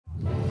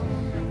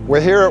We're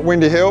here at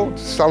Windy Hill to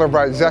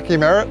celebrate Zachy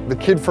Merrett, the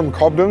kid from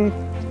Cobden,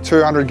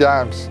 200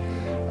 games.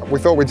 We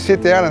thought we'd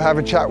sit down and have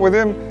a chat with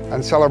him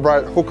and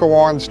celebrate Hooker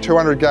Wine's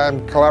 200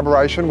 game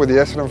collaboration with the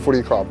Essendon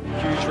Footy Club.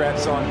 Huge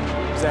raps on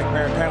Zach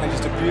Merrett, apparently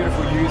just a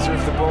beautiful user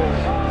of the ball.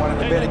 One of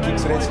the better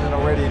kicks at Essendon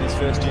already in his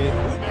first year.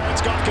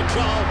 It's got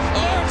control,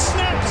 oh it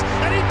snaps,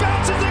 and he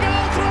bounces the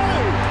goal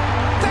through!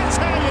 That's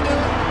how you do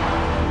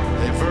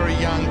it! They're very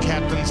young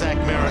captain, Zach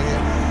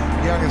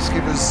Merrett. Youngest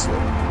skippers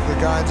the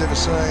game's ever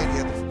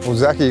seen. Well,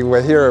 Zachy,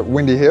 we're here at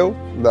Windy Hill,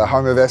 the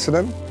home of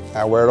Essendon,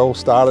 where it all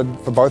started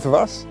for both of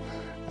us.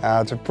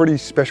 It's a pretty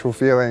special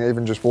feeling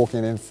even just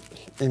walking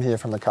in here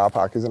from the car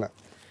park, isn't it?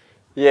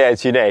 Yeah,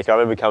 it's unique. I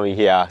remember coming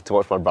here to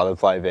watch my brother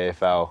play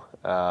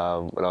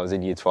VFL when I was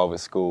in year 12 at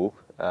school.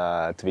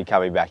 To be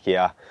coming back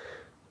here,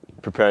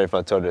 preparing for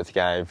my 200th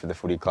game for the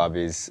footy club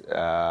is,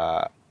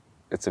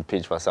 it's a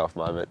pinch myself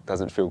moment.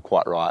 Doesn't feel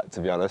quite right, to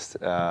be honest.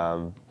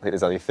 I think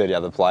there's only 30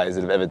 other players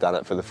that have ever done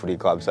it for the footy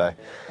club, so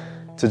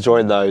to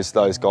join those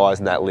guys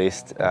in that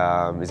list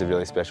is a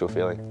really special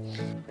feeling.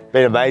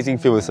 Been amazing,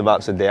 filled with some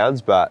ups and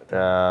downs, but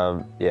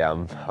yeah,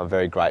 I'm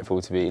very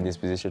grateful to be in this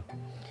position.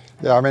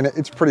 Yeah, I mean,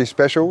 it's pretty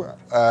special.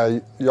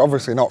 You're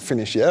obviously not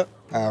finished yet.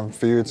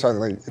 For you, it's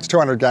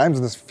 200 games,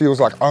 and this feels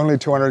like only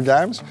 200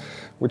 games,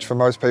 which for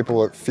most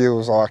people it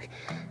feels like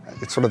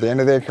it's sort of the end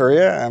of their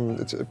career, and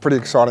it's a pretty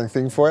exciting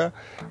thing for you.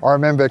 I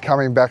remember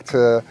coming back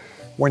to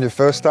when you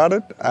first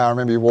started. I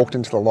remember you walked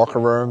into the locker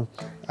room.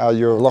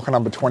 You were locker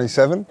number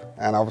 27,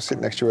 and I was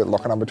sitting next to you at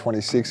locker number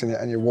 26,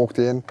 and you walked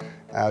in,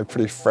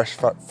 pretty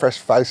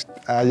fresh-faced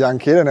young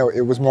kid, and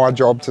it was my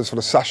job to sort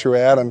of suss you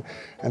out and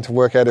to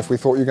work out if we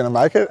thought you were going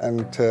to make it,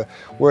 and to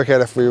work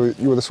out if you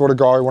were the sort of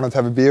guy we wanted to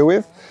have a beer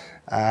with.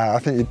 I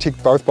think you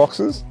ticked both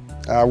boxes.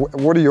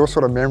 What are your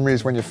sort of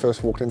memories when you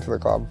first walked into the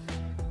club?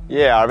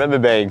 Yeah, I remember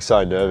being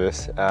so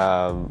nervous.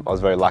 I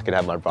was very lucky to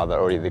have my brother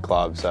already at the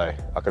club, so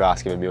I could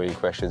ask him a million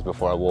questions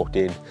before I walked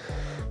in.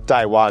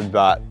 Day one,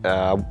 but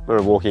I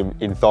remember walking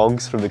in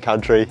thongs from the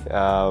country,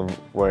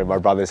 wearing my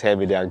brother's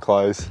hand-me-down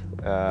clothes.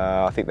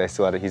 I think they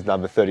still had his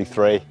number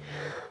 33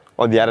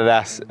 on the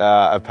Adidas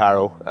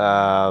apparel.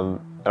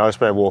 And I just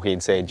remember walking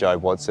and seeing Joe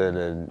Watson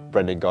and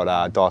Brendan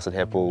Goddard, Dyson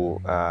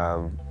Heppel,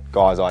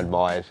 guys I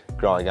admired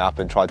growing up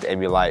and tried to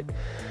emulate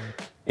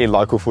in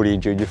local footy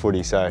and junior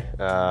footy. So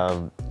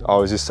I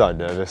was just so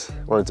nervous.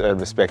 Wanted to earn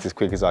respect as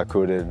quick as I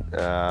could,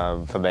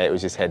 and for me it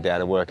was just head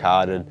down and work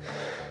hard and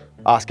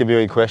ask a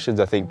million questions.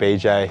 I think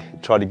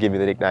BJ tried to give me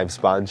the nickname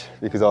Sponge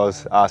because I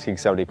was asking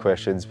so many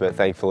questions, but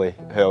thankfully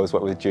Hurls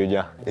went with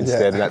Junior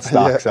instead, and that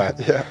stuck.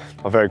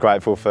 I'm very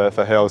grateful for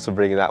Hurls for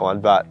bringing that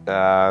one. But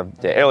yeah,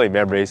 early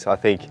memories, I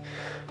think,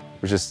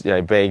 was just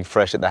being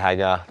fresh at the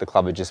hangar. The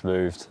club had just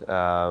moved,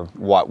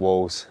 white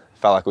walls,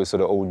 felt like it was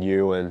sort of all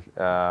new, and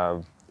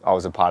I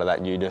was a part of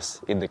that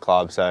newness in the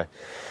club. So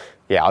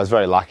yeah, I was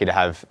very lucky to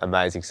have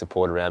amazing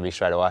support around me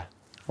straight away.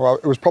 Well,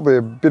 it was probably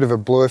a bit of a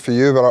blur for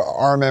you, but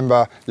I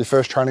remember your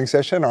first training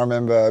session. I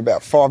remember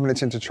about 5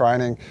 minutes into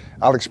training,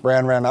 Alex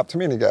Brown ran up to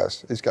me and he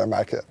goes, "He's going to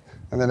make it."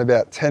 And then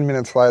about 10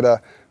 minutes later,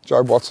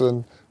 Joe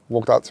Watson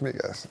walked up to me and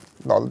goes,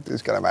 "No,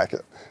 he's going to make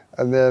it."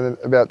 And then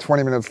about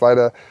 20 minutes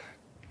later,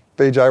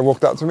 BJ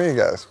walked up to me and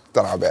goes,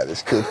 "Don't know about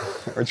this kid,"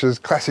 which is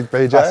classic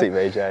BJ. Classic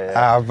BJ,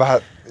 yeah.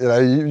 But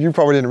you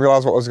probably didn't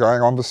realise what was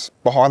going on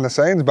behind the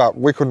scenes, but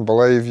we couldn't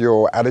believe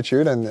your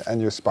attitude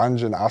and your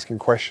sponge and asking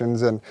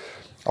questions. And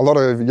a lot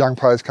of young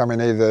players come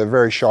in either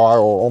very shy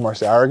or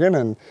almost arrogant,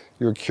 and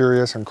you were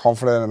curious and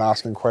confident and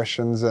asking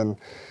questions, and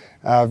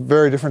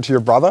very different to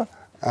your brother,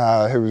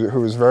 who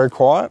was very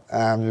quiet.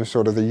 You're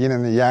sort of the yin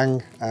and the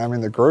yang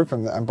in the group,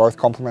 and both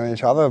complement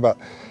each other. But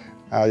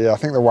yeah, I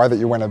think the way that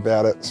you went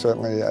about it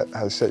certainly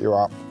has set you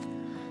up.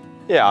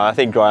 Yeah, I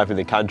think growing up in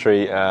the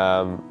country,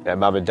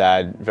 mum and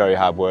dad, very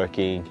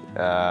hardworking,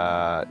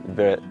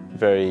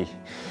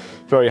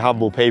 very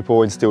humble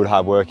people, instilled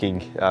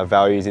hardworking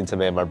values into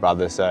me and my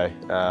brother. So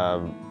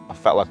I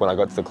felt like when I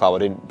got to the club I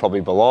didn't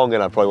probably belong,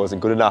 and I probably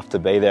wasn't good enough to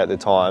be there at the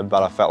time,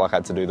 but I felt like I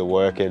had to do the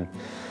work, and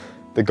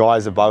the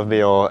guys above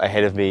me or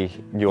ahead of me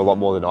knew a lot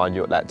more than I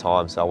knew at that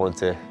time, so I wanted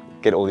to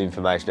get all the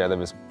information out of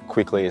them as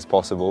quickly as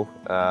possible.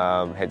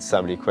 Had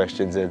so many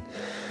questions, and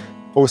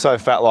also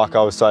felt like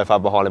I was so far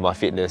behind in my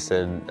fitness,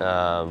 and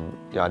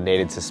I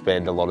needed to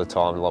spend a lot of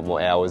time, a lot more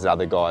hours than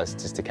other guys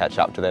just to catch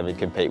up to them and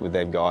compete with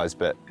them guys.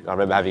 But I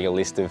remember having a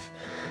list of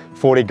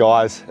 40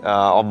 guys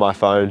on my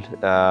phone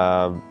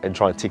and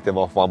trying to tick them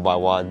off one by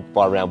one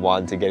by round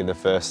one to get in the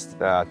first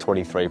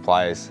 23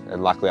 players,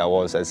 and luckily I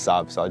was as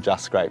sub, so I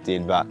just scraped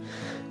in, but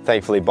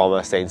thankfully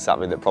Bomber seen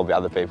something that probably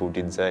other people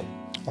didn't see.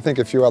 I think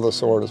a few others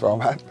saw it as well,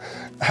 mate.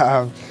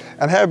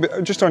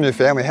 And just on your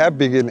family, how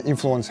big an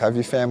influence have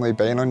your family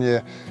been on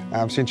you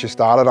since you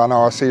started? I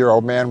know I see your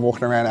old man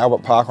walking around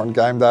Albert Park on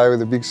game day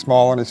with a big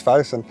smile on his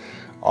face, and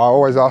I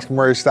always ask him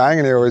where he's staying,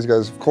 and he always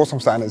goes, "Of course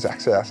I'm staying at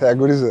Zach's house." How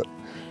good is it?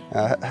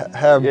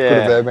 How good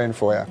have they been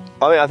for you?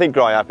 I think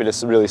growing up in a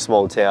really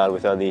small town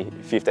with only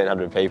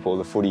 1,500 people,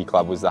 the footy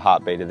club was the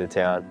heartbeat of the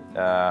town.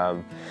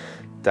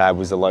 Dad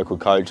was the local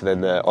coach and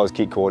then the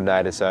Auskick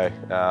coordinator, so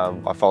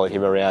I followed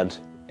him around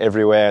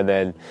everywhere. And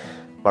then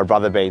my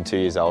brother being 2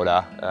 years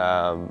older,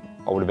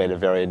 I would have been a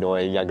very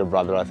annoying younger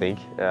brother, I think.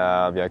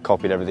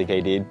 Copied everything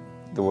he did,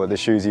 the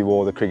shoes he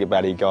wore, the cricket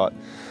bat he got,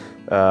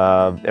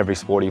 every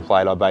sport he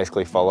played, I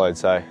basically followed.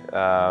 So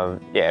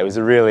it was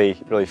a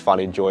really, really fun,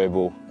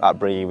 enjoyable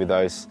upbringing with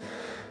those,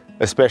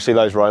 especially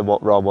those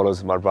role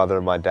models, my brother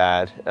and my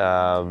dad.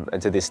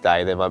 And to this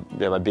day, they're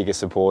my biggest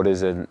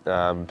supporters and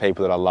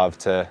people that I love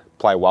to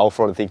play well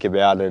for and think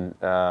about and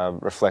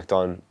reflect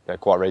on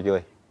quite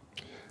regularly.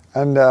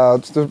 And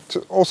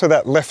also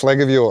that left leg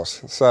of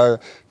yours. So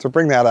to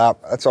bring that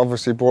up, it's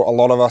obviously brought a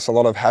lot of us a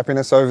lot of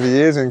happiness over the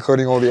years,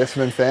 including all the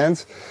Essendon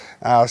fans.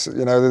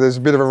 There's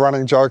a bit of a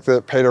running joke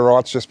that Peter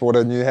Wright's just bought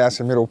a new house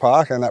in Middle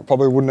Park, and that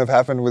probably wouldn't have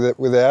happened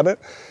without it.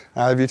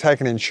 Have you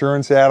taken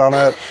insurance out on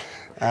it?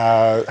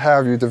 How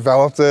have you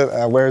developed it?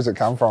 Where has it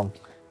come from?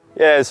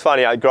 Yeah, it's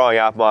funny. Growing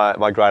up,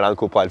 my great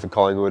uncle played for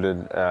Collingwood,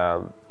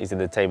 and he's in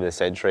the team of the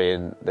century.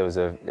 And there was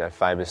a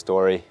famous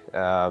story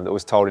that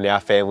was told in our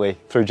family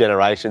through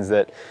generations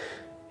that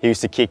he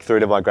used to kick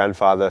through to my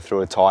grandfather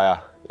through a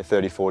tyre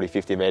 30, 40,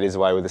 50 metres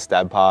away with a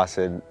stab pass,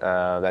 and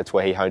that's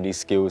where he honed his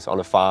skills on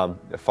a farm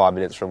 5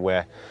 minutes from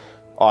where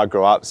I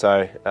grew up.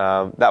 So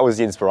that was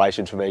the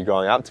inspiration for me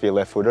growing up, to be a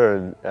left footer,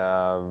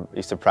 and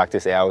used to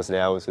practice hours and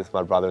hours with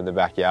my brother in the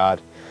backyard.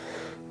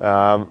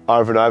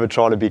 Over and over,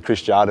 trying to be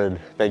Chris Judd and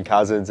Ben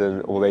Cousins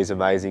and all these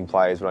amazing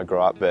players when I grew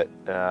up. But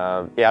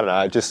I don't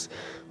know, it just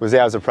was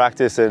hours of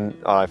practice, and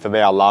for me,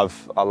 I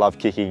love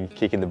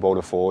kicking the ball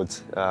to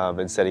forwards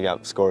and setting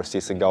up score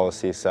assists and goal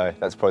assists. So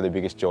that's probably the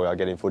biggest joy I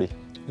get in footy.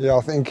 Yeah,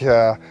 I think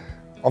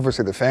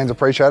obviously the fans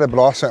appreciate it,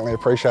 but I certainly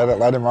appreciate it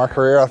late in my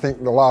career. I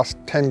think the last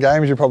 10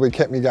 games you probably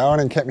kept me going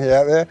and kept me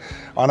out there.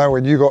 I know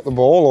when you got the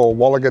ball or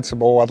Waller gets the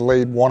ball, I'd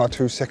lead 1 or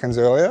 2 seconds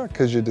earlier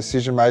because your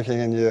decision making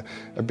and your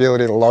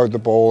ability to load the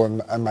ball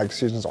and make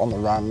decisions on the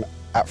run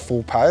at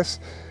full pace.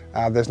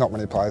 There's not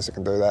many players that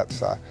can do that,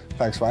 so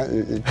thanks mate,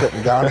 you kept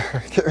me going,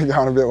 kept me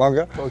going a bit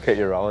longer. I'll keep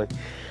you rolling.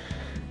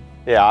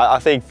 Yeah, I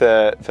think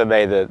for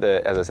me,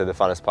 as I said, the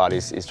funnest part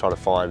is trying to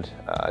find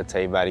a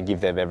teammate and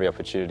give them every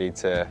opportunity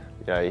to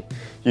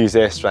use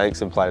their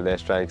strengths and play to their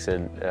strengths.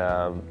 And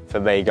for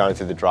me, going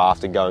through the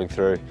draft and going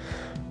through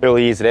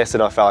early years at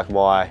Essendon, I felt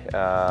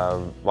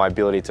like my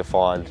ability to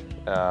find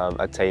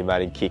a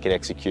teammate and kick and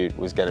execute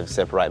was going to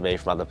separate me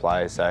from other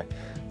players. So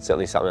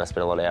certainly something I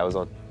spent a lot of hours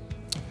on.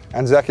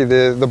 And Zachy,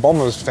 the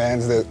Bombers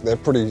fans, they're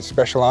pretty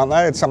special, aren't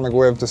they? It's something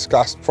we've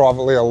discussed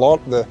privately a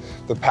lot, the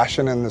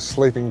passion and the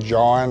sleeping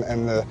giant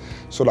and the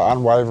sort of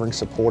unwavering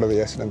support of the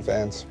Essendon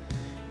fans.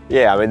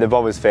 Yeah, I mean, the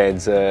Bombers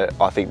fans are,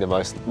 I think, the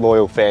most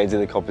loyal fans in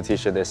the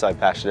competition. They're so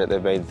passionate.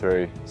 They've been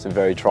through some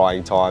very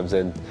trying times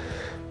and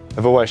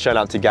have always shown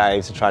up to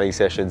games and training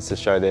sessions to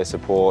show their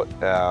support,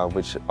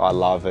 which I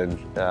love. And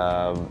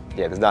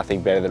there's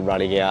nothing better than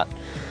running out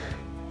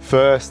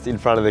first in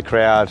front of the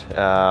crowd,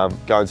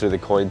 going through the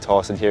coin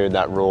toss and hearing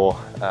that roar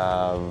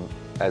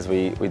as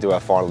we do our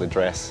final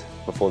address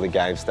before the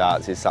game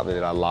starts is something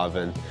that I love.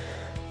 And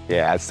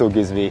yeah, it still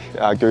gives me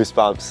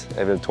goosebumps.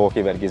 Even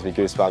talking about it gives me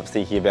goosebumps,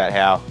 thinking about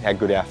how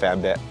good our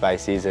fan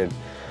base is. And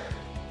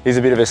he's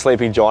a bit of a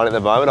sleeping giant at the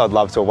moment. I'd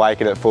love to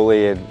awaken it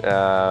fully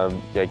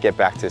and get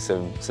back to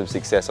some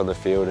success on the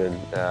field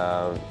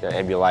and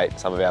emulate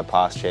some of our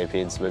past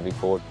champions moving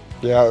forward.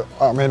 Yeah,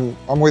 I mean,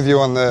 I'm with you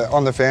on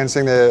the fans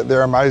thing.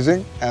 They're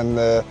amazing, and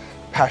the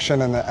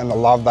passion and the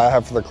love they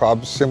have for the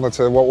club, similar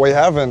to what we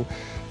have. And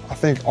I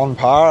think on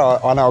par.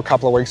 I know a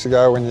couple of weeks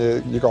ago when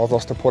you guys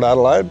lost to Port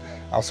Adelaide,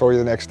 I saw you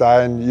the next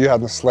day and you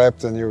hadn't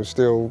slept and you were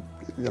still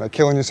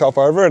killing yourself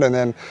over it. And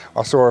then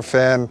I saw a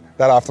fan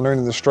that afternoon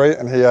in the street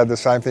and he had the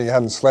same thing. He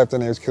hadn't slept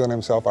and he was killing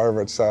himself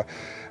over it. So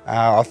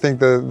I think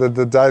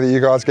the day that you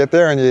guys get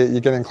there and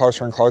you're getting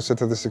closer and closer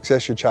to the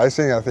success you're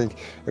chasing, I think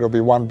it'll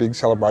be one big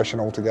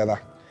celebration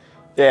altogether.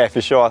 Yeah,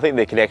 for sure. I think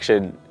the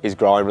connection is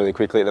growing really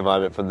quickly at the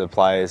moment from the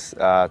players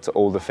to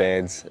all the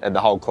fans and the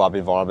whole club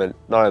environment,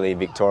 not only in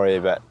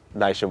Victoria but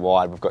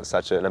nationwide. We've got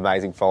such an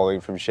amazing following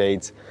from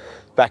Sheeds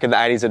back in the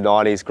 80s and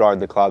 90s, growing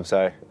the club.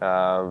 So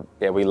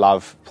we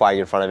love playing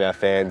in front of our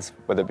fans,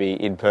 whether it be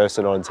in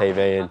person or on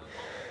TV. And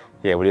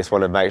we just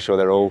want to make sure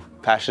they're all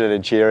passionate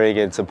and cheering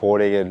and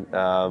supporting.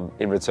 And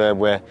in return,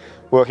 we're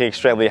working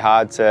extremely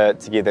hard to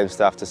give them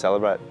stuff to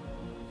celebrate.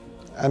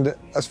 And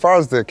as far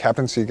as the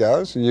captaincy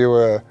goes,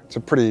 it's a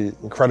pretty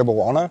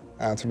incredible honour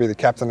to be the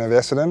captain of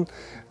Essendon.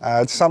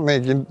 It's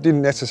something you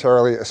didn't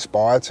necessarily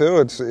aspire to.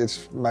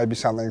 It's maybe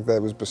something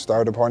that was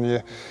bestowed upon you.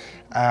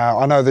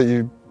 I know that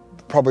you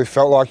probably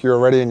felt like you were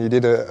ready and you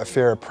did a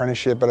fair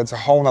apprenticeship, but it's a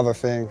whole other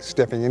thing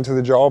stepping into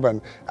the job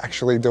and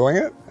actually doing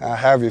it. How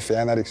have you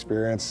found that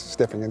experience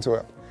stepping into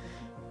it?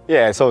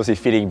 Yeah, it's obviously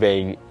fitting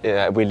being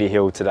at Windy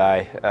Hill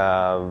today.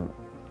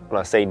 When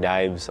I see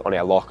names on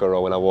our locker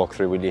or when I walk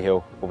through Windy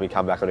Hill, when we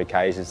come back on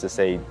occasions to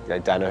see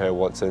Danaher,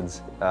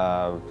 Watsons,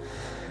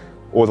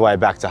 all the way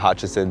back to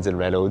Hutchisons and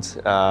Reynolds,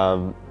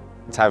 to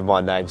have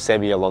my name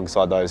semi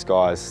alongside those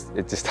guys,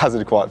 it just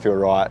doesn't quite feel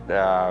right.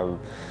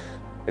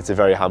 It's a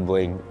very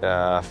humbling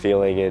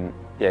feeling, and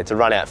yeah, to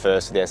run out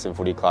first with the Essendon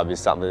Footy Club is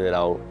something that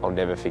I'll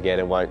never forget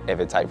and won't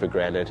ever take for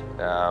granted.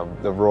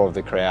 The roar of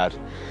the crowd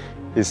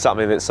is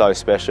something that's so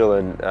special,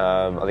 and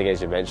I think,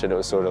 as you mentioned, it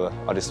was sort of,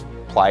 I just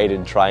played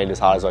and trained as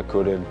hard as I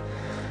could, and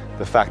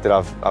the fact that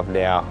I've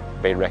now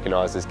been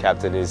recognised as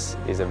captain is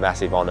a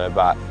massive honour,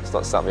 but it's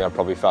not something I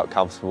probably felt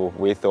comfortable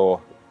with or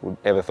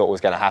ever thought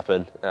was going to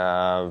happen.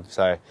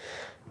 So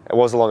it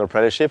was a long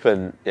apprenticeship,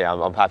 and yeah,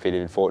 I'm happy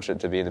and fortunate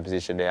to be in the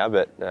position now,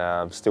 but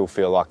still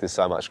feel like there's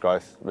so much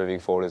growth moving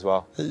forward as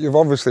well. You've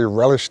obviously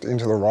relished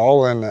into the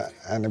role,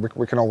 and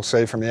we can all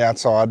see from the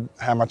outside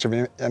how much of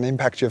an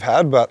impact you've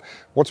had, but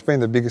what's been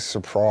the biggest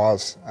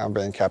surprise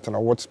being captain,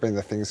 or what's been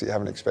the things that you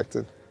haven't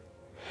expected?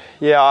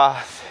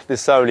 Yeah,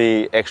 there's so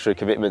many extra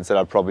commitments that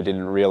I probably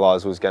didn't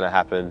realise was going to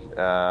happen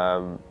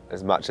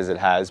as much as it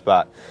has,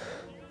 but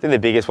I think the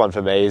biggest one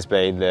for me has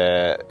been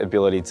the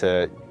ability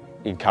to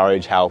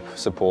encourage, help,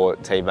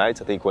 support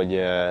teammates. I think when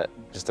you're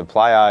just a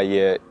player,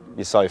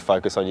 you're so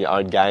focused on your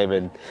own game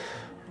and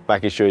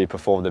making sure you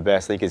perform the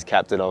best. I think as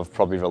captain, I've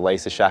probably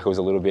released the shackles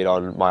a little bit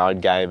on my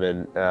own game,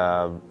 and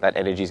that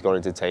energy's gone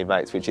into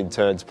teammates, which in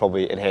turn's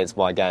probably enhanced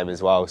my game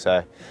as well.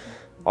 So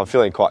I'm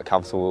feeling quite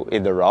comfortable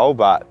in the role,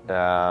 but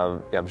yeah,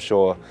 I'm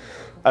sure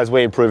as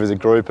we improve as a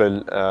group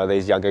and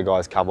these younger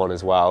guys come on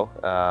as well,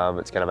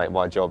 it's going to make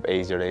my job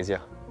easier and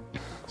easier.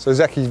 So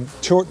Zachy,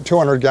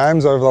 200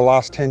 games over the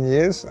last 10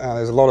 years.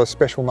 There's a lot of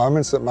special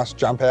moments that must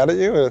jump out at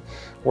you.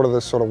 What are the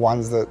sort of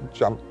ones that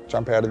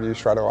jump out of you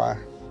straight away?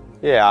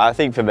 Yeah, I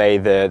think for me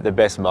the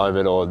best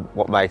moment, or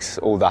what makes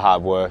all the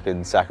hard work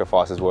and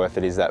sacrifices worth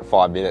it, is that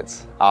 5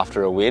 minutes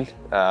after a win,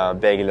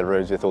 being in the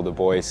rooms with all the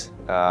boys,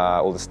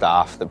 all the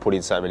staff that put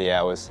in so many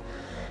hours.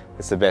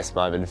 It's the best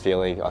moment and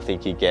feeling I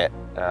think you get.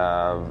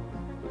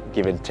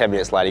 Given 10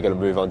 minutes later, you've got to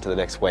move on to the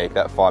next week.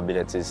 That 5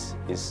 minutes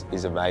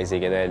is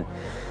amazing. And then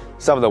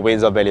some of the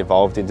wins I've been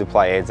involved in, to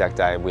play Anzac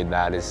Day and win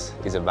that is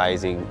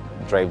amazing.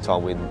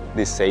 Dreamtime win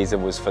this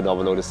season was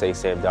phenomenal, to see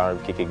Sam Durham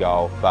kick a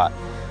goal. But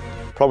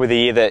probably the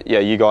year that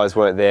you guys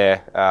weren't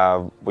there,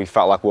 we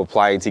felt like we were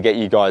playing to get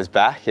you guys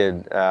back,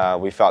 and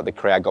we felt the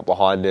crowd got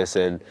behind us,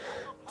 and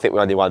I think we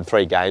only won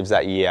 3 games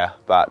that year,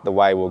 but the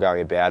way we were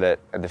going about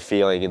it and the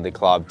feeling in the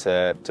club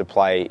to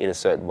play in a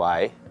certain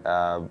way,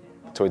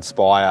 to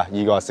inspire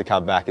you guys to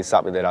come back, is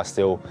something that I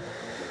still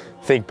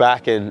think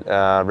back and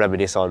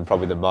reminisce on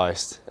probably the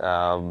most.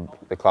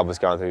 The club was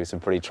going through some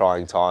pretty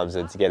trying times,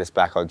 and to get us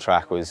back on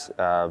track was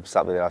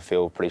something that I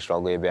feel pretty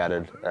strongly about,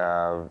 and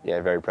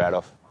yeah, very proud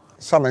of.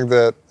 Something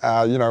that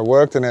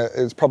worked, and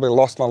it's probably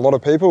lost on a lot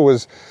of people,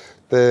 was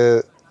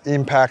the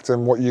impact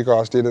and what you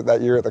guys did at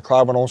that year at the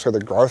club, and also the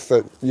growth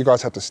that you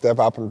guys had to step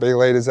up and be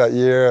leaders that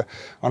year.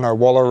 I know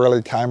Waller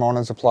really came on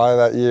as a player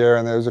that year,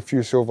 and there was a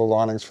few silver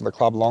linings for the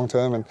club long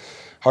term, and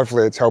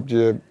hopefully it's helped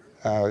you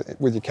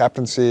with your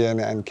captaincy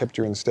and kept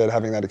you instead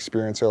having that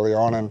experience early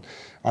on. And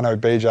I know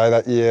BJ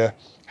that year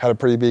had a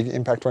pretty big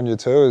impact on you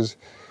too.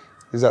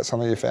 Is that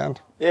something you found?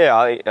 Yeah,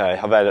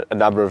 I've had a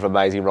number of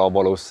amazing role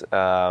models,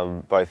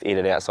 both in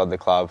and outside the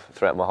club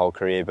throughout my whole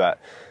career, but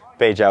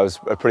BJ was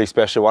a pretty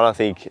special one. I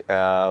think had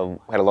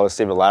a lot of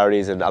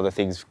similarities and other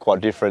things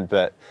quite different,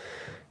 but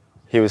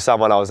he was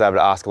someone I was able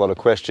to ask a lot of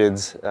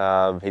questions.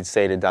 He'd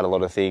seen and done a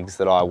lot of things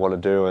that I want to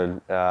do,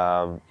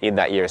 and in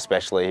that year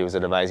especially, he was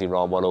an amazing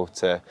role model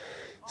to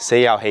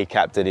see how he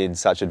captained in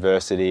such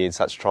adversity, in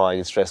such trying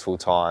and stressful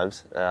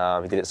times.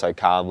 He did it so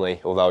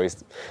calmly, although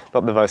he's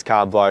not the most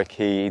calm bloke,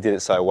 he did it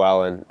so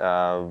well,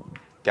 and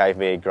gave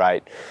me a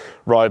great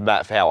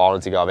roadmap for how I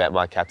wanted to go about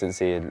my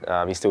captaincy.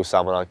 And he's still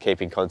someone I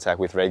keep in contact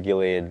with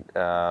regularly,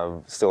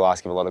 and still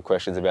ask him a lot of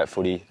questions about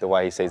footy, the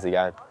way he sees the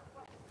game.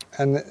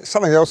 And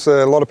something else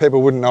a lot of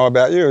people wouldn't know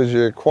about you is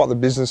you're quite the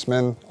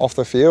businessman off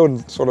the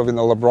field, sort of in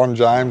the LeBron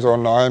James or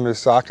Naomi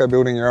Osaka,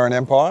 building your own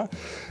empire.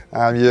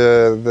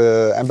 You're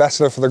the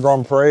ambassador for the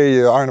Grand Prix,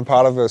 you own a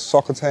part of a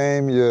soccer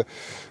team, you've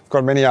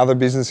got many other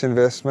business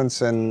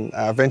investments and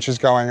ventures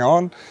going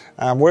on.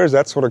 Where does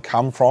that sort of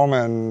come from,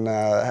 and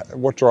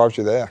what drives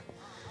you there?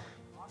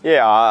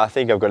 Yeah, I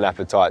think I've got an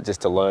appetite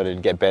just to learn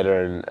and get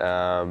better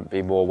and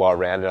be more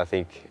well-rounded. I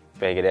think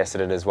being at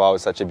Essendon as well,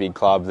 it's such a big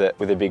club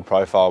with a big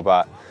profile,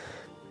 but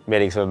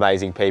meeting some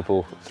amazing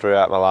people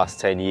throughout my last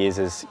 10 years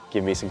has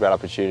given me some great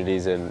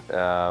opportunities, and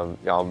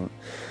I'm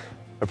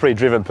a pretty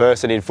driven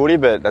person in footy,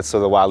 but that's sort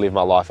of the way I live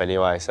my life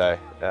anyway. So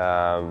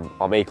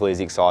I'm equally as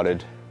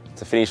excited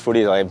to finish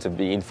footy as I am to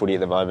be in footy at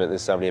the moment.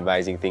 There's so many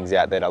amazing things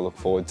out there that I look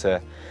forward to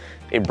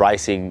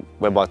embracing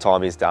when my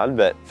time is done.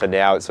 But for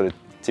now, it's sort of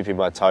tipping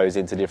my toes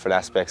into different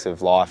aspects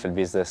of life and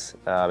business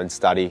and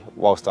study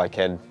whilst I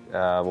can.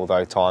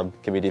 Although time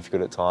can be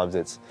difficult at times,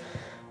 it's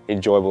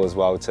enjoyable as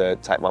well to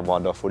take my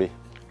mind off footy.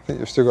 I think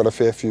you've still got a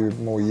fair few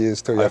more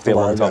years till you have to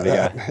worry about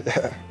that.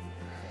 Yeah.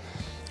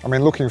 I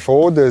mean, looking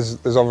forward, there's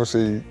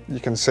obviously, you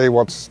can see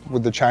what's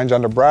with the change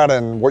under Brad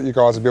and what you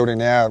guys are building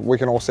now. We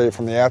can all see it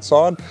from the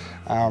outside.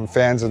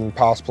 Fans and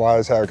past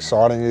players, how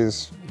exciting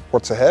is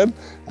what's ahead.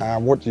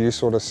 What do you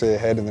sort of see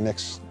ahead in the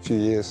next few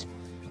years?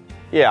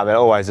 Yeah, I mean, I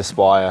always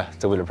aspire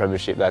to win a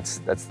premiership. That's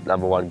the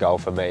 #1 goal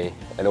for me,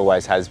 and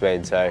always has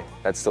been. So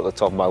that's still at the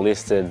top of my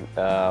list, and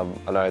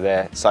I know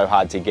they're so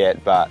hard to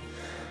get, but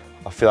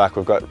I feel like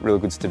we've got really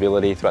good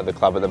stability throughout the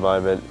club at the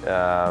moment,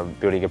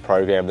 building a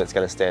program that's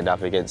going to stand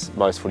up against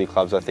most footy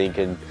clubs, I think.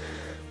 And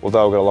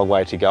although we've got a long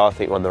way to go, I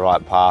think we're on the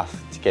right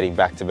path to getting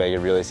back to being a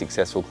really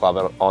successful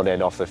club on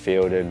and off the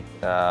field. And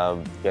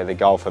yeah, the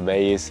goal for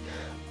me is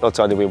not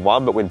to only win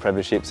one, but win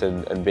premierships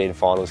and be in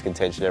finals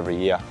contention every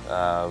year.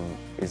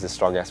 Is a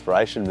strong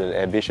aspiration and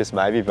ambitious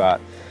maybe,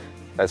 but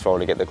that's where I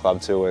want to get the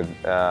club to.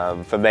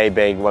 And for me,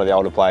 being one of the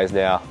older players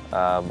now,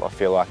 I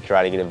feel like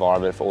creating an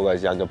environment for all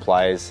those younger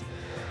players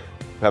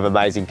who have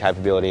amazing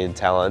capability and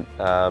talent,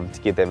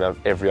 to give them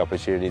every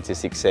opportunity to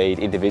succeed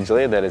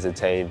individually and then as a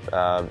team,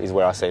 is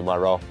where I see my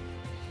role.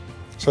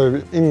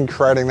 So in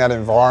creating that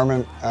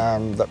environment,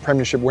 that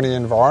premiership winning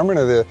environment,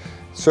 are there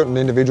certain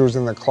individuals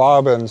in the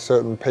club and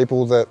certain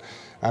people that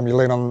you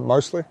lean on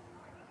mostly?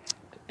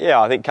 Yeah,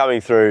 I think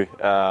coming through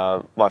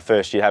my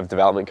first year, have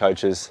development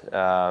coaches.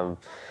 Hayden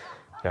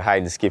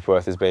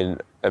Skipworth has been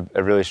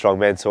a really strong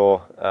mentor,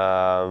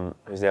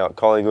 who's now at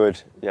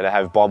Collingwood. To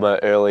have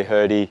Bomber, Early,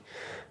 Hurdy,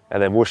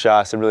 and then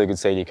Woosha, some really good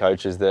senior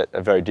coaches that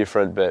are very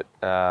different, but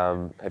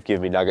have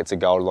given me nuggets of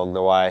gold along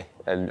the way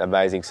and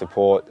amazing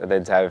support. And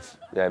then to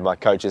have my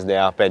coaches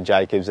now, Ben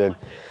Jacobs and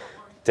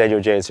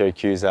Daniel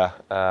Giansiracusa,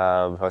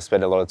 who I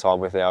spend a lot of time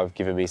with now, have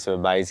given me some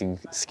amazing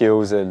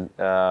skills and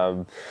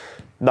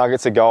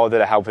nuggets of gold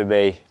that are helping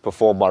me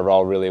perform my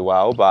role really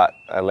well, but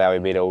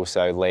allowing me to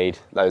also lead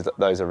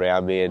those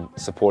around me and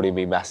supporting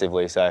me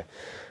massively. So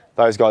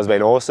those guys have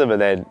been awesome.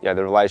 And then the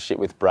relationship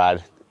with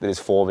Brad that is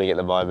forming at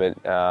the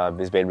moment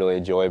has been really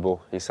enjoyable.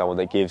 He's someone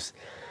that gives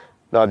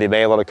not only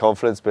me a lot of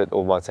confidence, but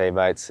all my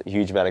teammates a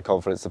huge amount of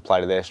confidence to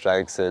play to their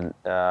strengths. And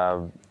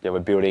we're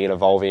building and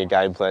evolving a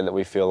game plan that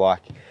we feel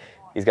like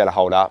is going to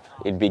hold up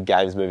in big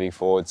games moving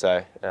forward.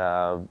 So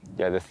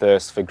the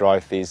thirst for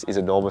growth is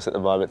enormous at the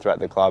moment throughout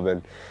the club,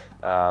 and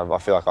I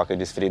feel like I can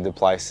just fit into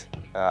place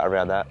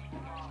around that.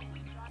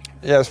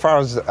 Yeah, as far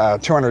as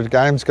 200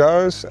 games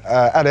goes,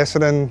 at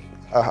Essendon,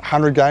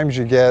 100 games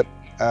you get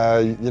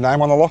your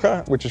name on the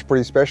locker, which is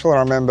pretty special. And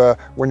I remember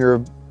when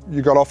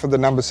you got offered the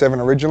number 7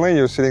 originally,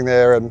 you were sitting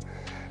there and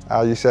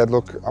you said,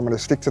 look, I'm going to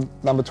stick to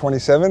number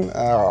 27.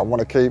 I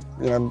want to keep,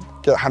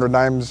 get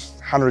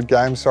 100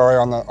 games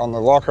on the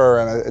locker,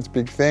 and it's a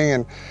big thing.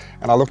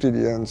 And I looked at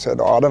you and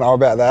said, I don't know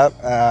about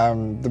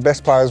that. The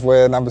best players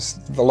wear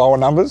the lower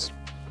numbers.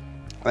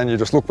 And you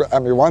just looked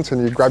at me once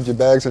and you grabbed your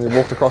bags and you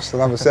walked across to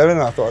number 7.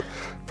 And I thought,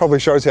 probably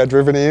shows how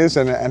driven he is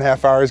and how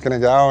far he's going to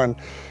go. And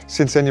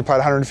since then you played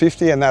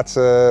 150, and that's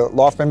a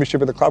life membership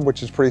at the club,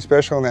 which is pretty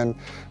special. And then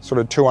sort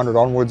of 200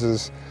 onwards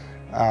is,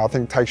 I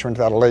think, takes you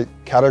into that elite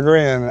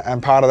category.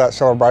 And part of that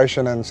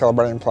celebration and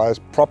celebrating players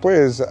properly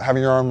is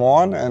having your own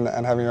wine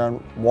and having your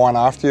own wine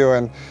after you.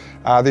 And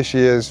this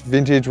year's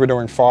vintage, we're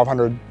doing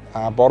 500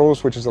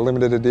 bottles, which is a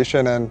limited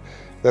edition. And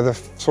they're the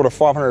sort of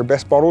 500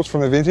 best bottles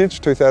from the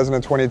vintage,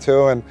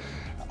 2022. And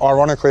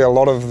ironically, a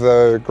lot of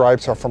the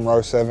grapes are from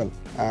row 7,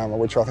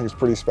 which I think is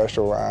pretty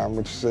special,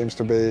 which seems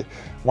to be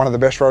one of the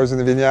best rows in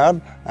the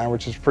vineyard,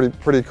 which is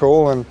pretty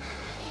cool. And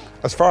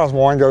as far as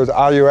wine goes,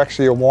 are you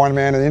actually a wine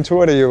man and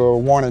into it? Are you a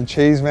wine and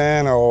cheese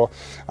man? Or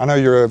I know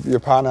your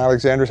partner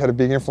Alexandra's had a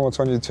big influence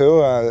on you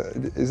too.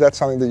 Is that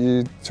something that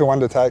you two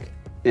undertake?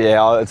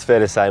 Yeah, it's fair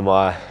to say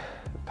my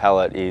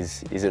palate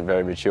isn't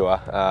very mature.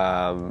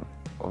 I'm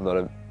not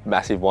a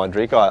massive wine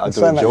drinker. I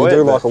do enjoy it. You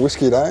do like a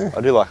whiskey, don't you?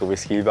 I do like a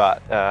whiskey,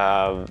 but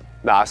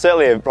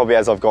certainly probably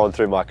as I've gone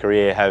through my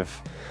career, have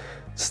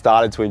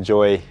started to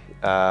enjoy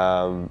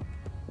some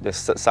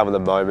of the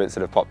moments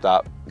that have popped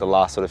up the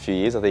last sort of few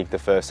years. I think the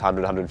first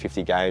 100,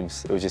 150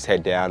 games, it was just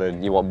head down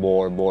and you want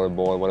more and more and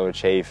more and want to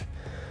achieve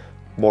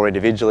more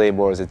individually and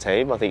more as a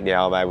team. I think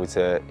now I'm able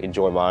to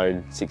enjoy my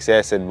own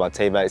success and my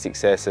teammates'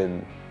 success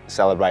and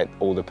celebrate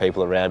all the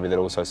people around me that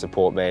also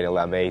support me and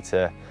allow me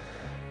to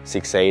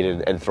succeed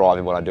and thrive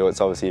in what I do. It's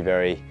obviously a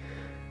very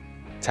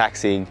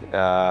taxing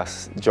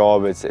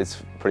job.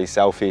 It's pretty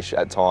selfish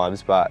at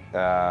times, but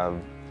I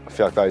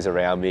feel like those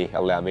around me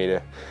allow me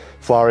to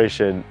flourish,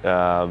 and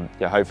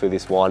hopefully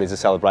this wine is a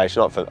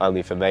celebration, not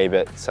only for me,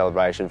 but a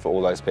celebration for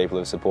all those people who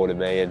have supported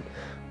me, and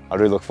I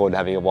do look forward to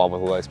having a wine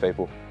with all those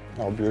people.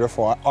 Oh,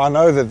 beautiful. I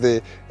know that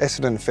the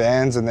Essendon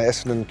fans and the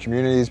Essendon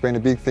community has been a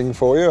big thing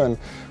for you, and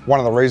one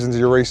of the reasons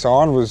you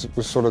re-signed was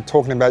sort of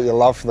talking about your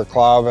love for the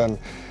club and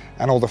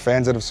all the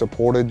fans that have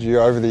supported you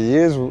over the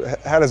years.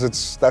 How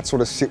does that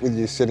sort of sit with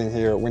you sitting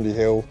here at Windy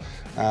Hill,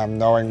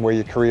 knowing where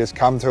your career's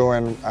come to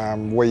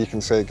and where you can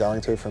see it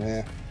going to from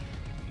here?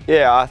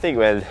 Yeah, I think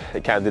when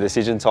it came to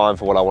decision time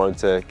for what I wanted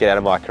to get out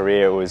of my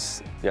career, it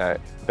was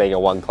being a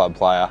one club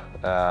player.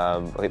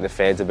 I think the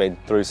fans have been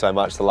through so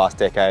much the last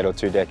decade or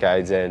 2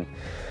 decades and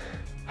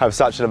have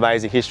such an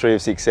amazing history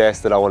of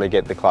success that I want to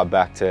get the club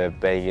back to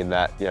being in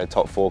that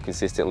top 4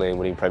 consistently and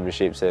winning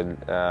premierships. And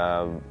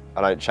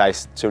I don't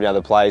chase too many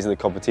other players in the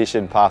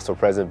competition, past or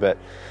present, but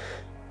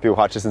Bill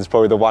Hutchison's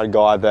probably the one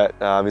guy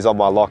that is on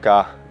my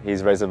locker.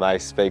 His resume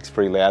speaks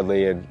pretty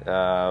loudly, and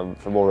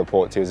from all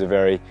reports, he was a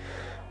very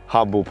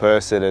humble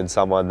person and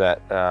someone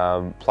that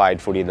played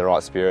footy in the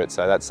right spirit.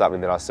 So that's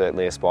something that I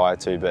certainly aspire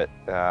to. But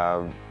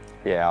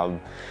yeah,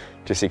 I'm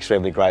just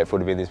extremely grateful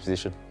to be in this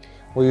position.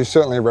 Well, you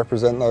certainly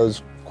represent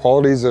those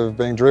qualities of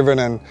being driven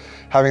and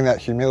having that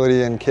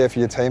humility and care for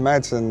your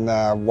teammates, and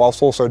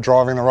whilst also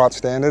driving the right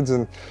standards.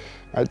 And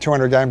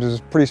 200 games is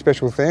a pretty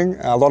special thing.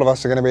 A lot of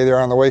us are going to be there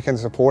on the weekend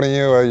supporting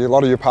you, a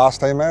lot of your past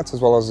teammates,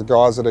 as well as the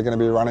guys that are going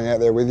to be running out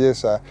there with you.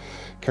 So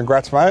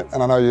congrats, mate.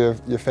 And I know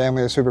your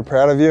family is super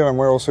proud of you, and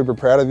we're all super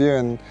proud of you.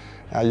 And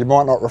you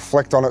might not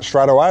reflect on it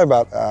straight away,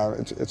 but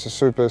it's a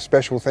super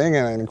special thing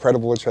and an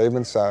incredible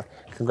achievement. So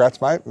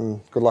congrats, mate, and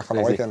good luck on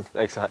the weekend.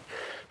 Thanks, mate.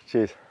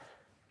 Cheers.